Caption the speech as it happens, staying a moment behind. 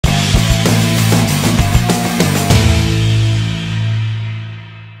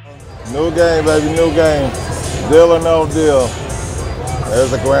New game, baby, new game. Deal or no deal.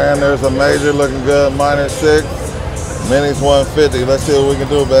 There's a grand, there's a major looking good, -6. Minis 150. Let's see what we can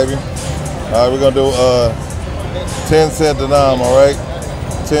do, baby. All right, we're gonna do 10-cent denom, all right?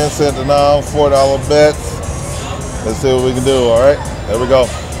 10-cent denom, $4 bets. Let's see what we can do, all right? There we go.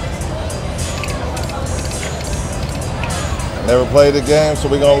 Never played the game, so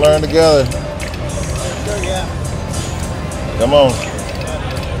we're gonna learn together. Come on.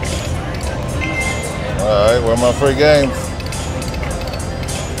 All right, where are my free games?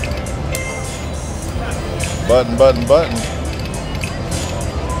 Button, button, button.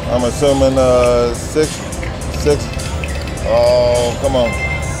 I'm assuming six. Oh, come on.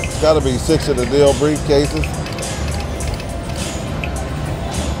 It's gotta be 6 of the deal briefcases.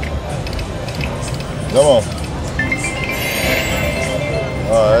 Come on.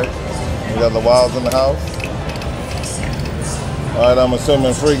 All right, we got the Wilds in the house. All right, I'm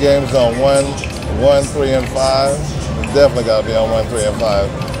assuming free games on 1, 3, and 5. It's definitely gotta be on 1, 3, and 5.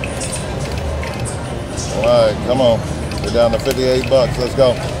 All right, come on. We're down to 58 bucks. Let's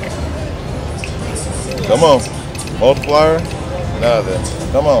go. Come on. Multiplier? Nothing.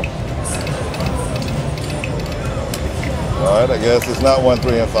 Come on. All right, I guess it's not 1,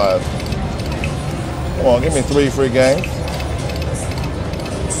 3, and 5. Come on, give me 3 free games.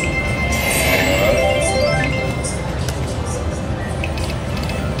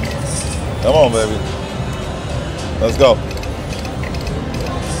 Come on, baby. Let's go.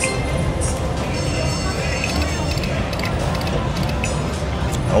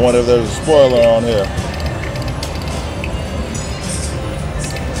 I wonder if there's a spoiler on here.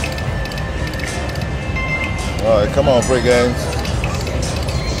 All right, come on, free games.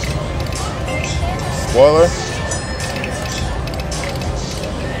 Spoiler.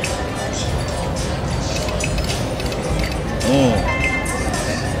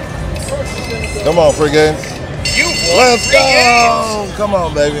 Come on, free games. Let's go. Come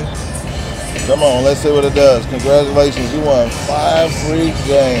on, baby. Come on, let's see what it does. Congratulations, you won 5 free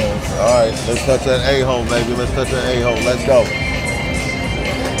games. All right, let's touch that A-hole, baby. Let's touch that A-hole. Let's go.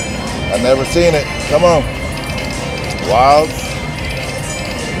 I've never seen it. Come on. Wilds.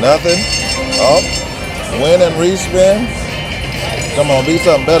 Nothing. Oh. Win and respin. Come on, be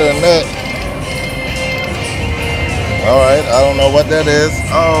something better than that. All right, I don't know what that is.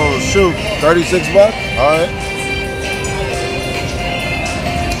 Oh, shoot. 36 bucks? All right.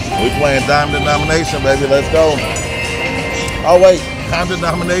 We playing dime denomination, baby. Let's go. Oh, wait. Dime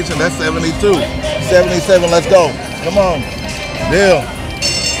denomination. That's 72. 77. Let's go. Come on. Deal.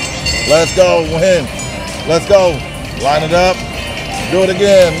 Let's go. Win. Let's go. Line it up. Do it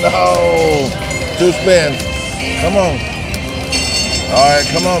again. No. 2 spins. Come on. All right.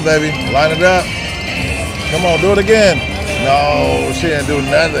 Come on, baby. Line it up. Come on. Do it again. No. She didn't do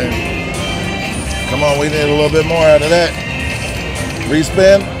nothing. Come on. We need a little bit more out of that.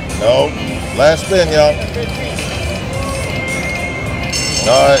 Respin. No. Last spin, y'all.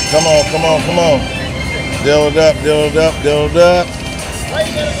 All right, come on, come on, come on. Deal it up, deal it up, deal it up.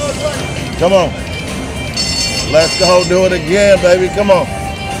 Come on. Let's go, do it again, baby. Come on.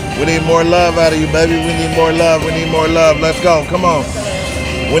 We need more love out of you, baby. We need more love. We need more love. Let's go. Come on.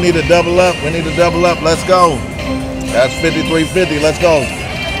 We need to double up. We need to double up. Let's go. That's 53.50. Let's go.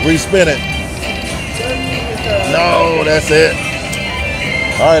 Respin it. No, that's it.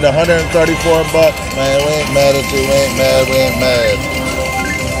 All right, 134 bucks. Man, we ain't mad at you. We ain't mad. We ain't mad.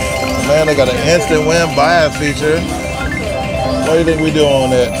 Man, they got an instant win buyout feature. What do you think we do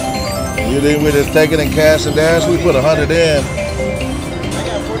on that? You think we just take it in cash and dash? We put 100 in.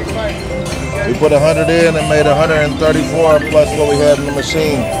 We put 100 in and made 134 plus what we had in the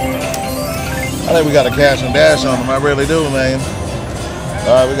machine. I think we got a cash and dash on them. I really do, man.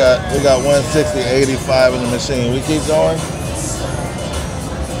 All right, we got 160.85 in the machine. We keep going.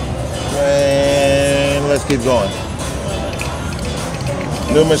 And let's keep going.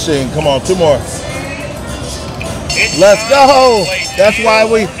 New machine. Come on, 2 more. Let's go. That's why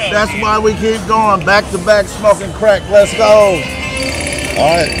we keep going. Back to back smoking crack. Let's go.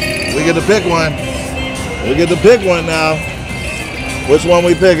 All right. We get to pick one. We get to pick one now. Which one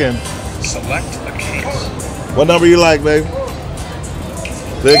we picking? Select a case. What number you like, babe?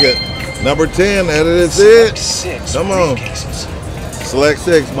 Pick it. Number 10. That is it. 6. Come on. Select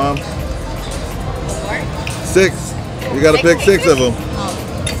 6, Mom. 6. You got to pick 6 of them.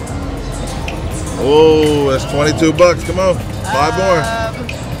 Oh, that's 22 bucks. Come on. 5 more.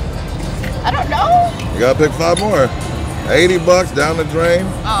 I don't know. You got to pick 5 more. 80 bucks down the drain.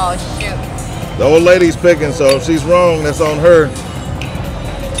 Oh, shoot. The old lady's picking, so if she's wrong, that's on her.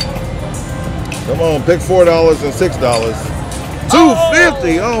 Come on, pick $4 and $6.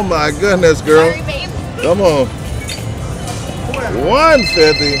 250. Oh my goodness, girl. Sorry, babe. Come on.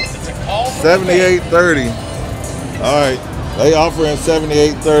 150. 78.30. All right. They offering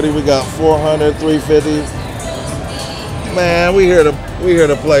 78.30. We got 400, 350. Man, we here to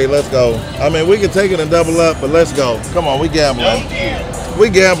play. Let's go. I mean, we can take it and double up, but let's go. Come on, we gambling. We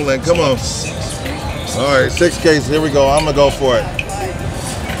gambling. Come on. All right, 6 cases. Here we go. I'm gonna go for it.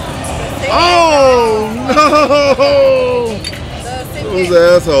 Oh no! Who's the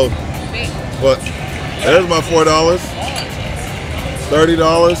asshole? What? There's my $4. $30.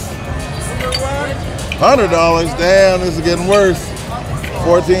 $100. Damn, this is getting worse.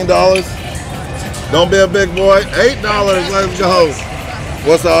 $14. Don't be a big boy. $8. Let's go.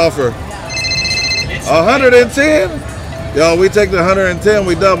 What's the offer? 110? Yo, we take the 110,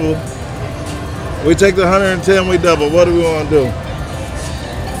 we double. We take the 110, we double. What do we want to do?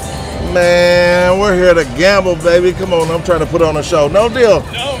 Man, we're here to gamble, baby. Come on, I'm trying to put on a show. No deal.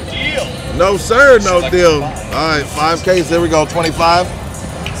 No deal. No, sir, no deal. All right, 5 cases. Here we go, 25.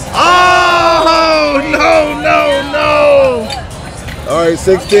 Oh, no. All right,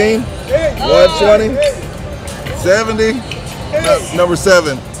 16. 120. 70. No, number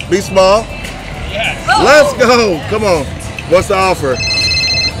 7. Be small. Let's go. Come on. What's the offer?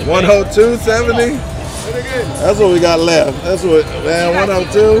 102, 70. That's what we got left. That's what, man,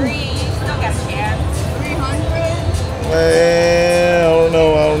 102. Man, I don't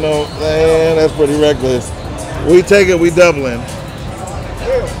know. Man, that's pretty reckless. We take it, we doubling.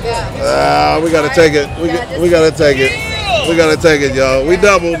 We gotta take it. We gotta take it. We gotta take it, y'all. We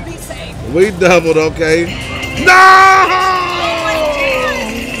doubled. We doubled, okay. No!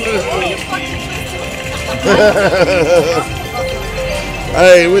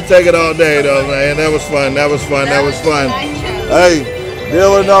 Hey, we take it all day though, man. That was fun. That was fun. Hey,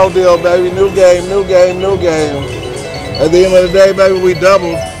 deal or no deal, baby. New game. At the end of the day, baby, we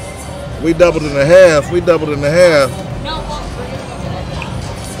doubled. We doubled in a half.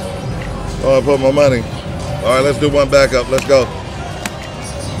 Oh, I put my money. All right, let's do one backup. Let's go.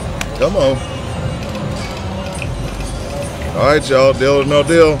 Come on. All right, y'all. Deal or no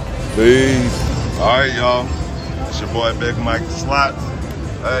deal. Peace. All right, y'all. It's your boy Big Mike Slots.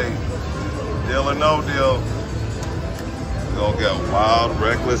 Hey, deal or no deal. We're gonna get wild,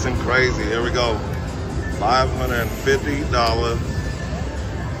 reckless, and crazy. Here we go. $550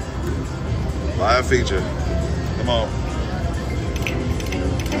 live feature. Come on.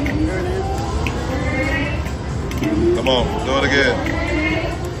 Come on, do it again.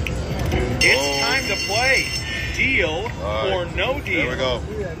 It's time to play. Deal or no deal. Here we go.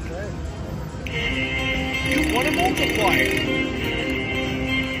 You want to multiply it.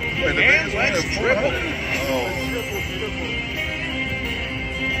 Wait, the And let's triple. Oh.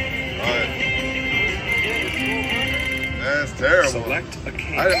 All right. That's terrible. Select a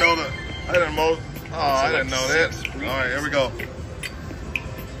case. I didn't know that. I didn't know that. All right, here we go.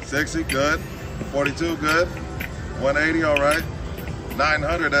 60, good. 42, good. 180, all right.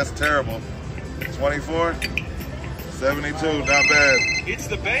 900, that's terrible. 24, 72, not bad. It's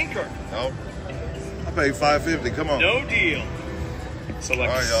the banker. Nope. I paid 550. Come on. No deal.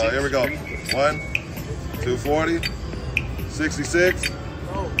 Select All right, y'all. Here we go. 1, 240, 66,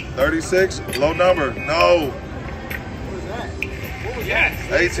 36. Low number. No. Yes.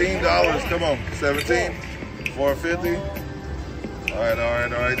 $18. Come on. 17, 450. All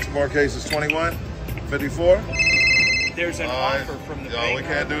right. 2 more cases. 21, 54. There's an offer from the banker. We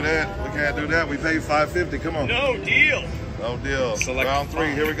can't do that. We paid 550. Come on. No deal. No deal. Select Round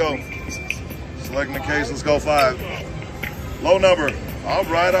 3. Here we go. 3 cases. Selecting the case. Let's go 5. Low number. All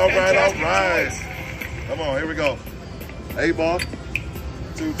right. Come on. Here we go. 8 ball.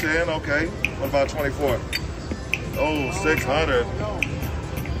 210. Okay. What about 24? Oh, 600.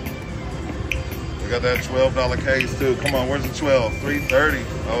 We got that $12 case too. Come on. Where's the 12? 330.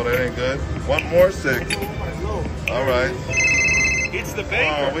 Oh, that ain't good. One more 6. All right. It's the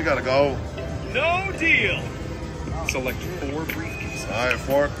banker. Oh, we gotta go. No deal. Select 4 briefcases.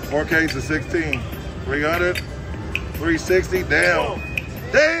 All right, 4 cases, 16. 300, 360, damn.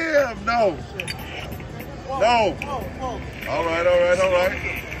 Damn, no. No. All right.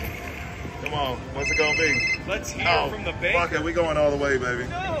 Come on, what's it gonna be? Let's hear from the banker. Fuck it, we going all the way, baby.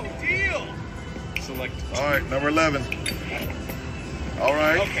 No deal. Select 2. All right, number 11. All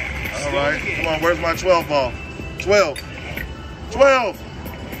right. Okay. All right. Come on, where's my 12 ball? 12.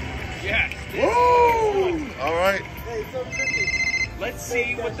 Yes. Woo! All right. Let's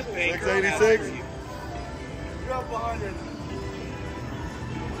see what the banker 686. has for you. You're up 100.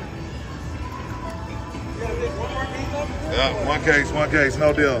 Yeah, Yeah, one case,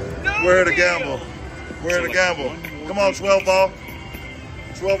 no deal. No We're here to deal. gamble. We're here to gamble. Come on, 12 ball.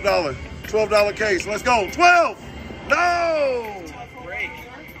 $12. $12 case. Let's go. 12. No. Break.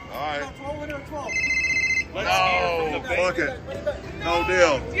 All right. 12 winner, 12. Let's hear from the No. bank. Fuck it. No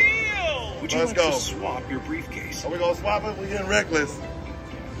deal. Deal. Would you Let's like go. to swap your briefcase? Are we gonna swap it? We're getting reckless.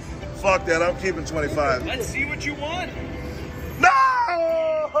 Fuck that. I'm keeping 25. Let's see what you want. No!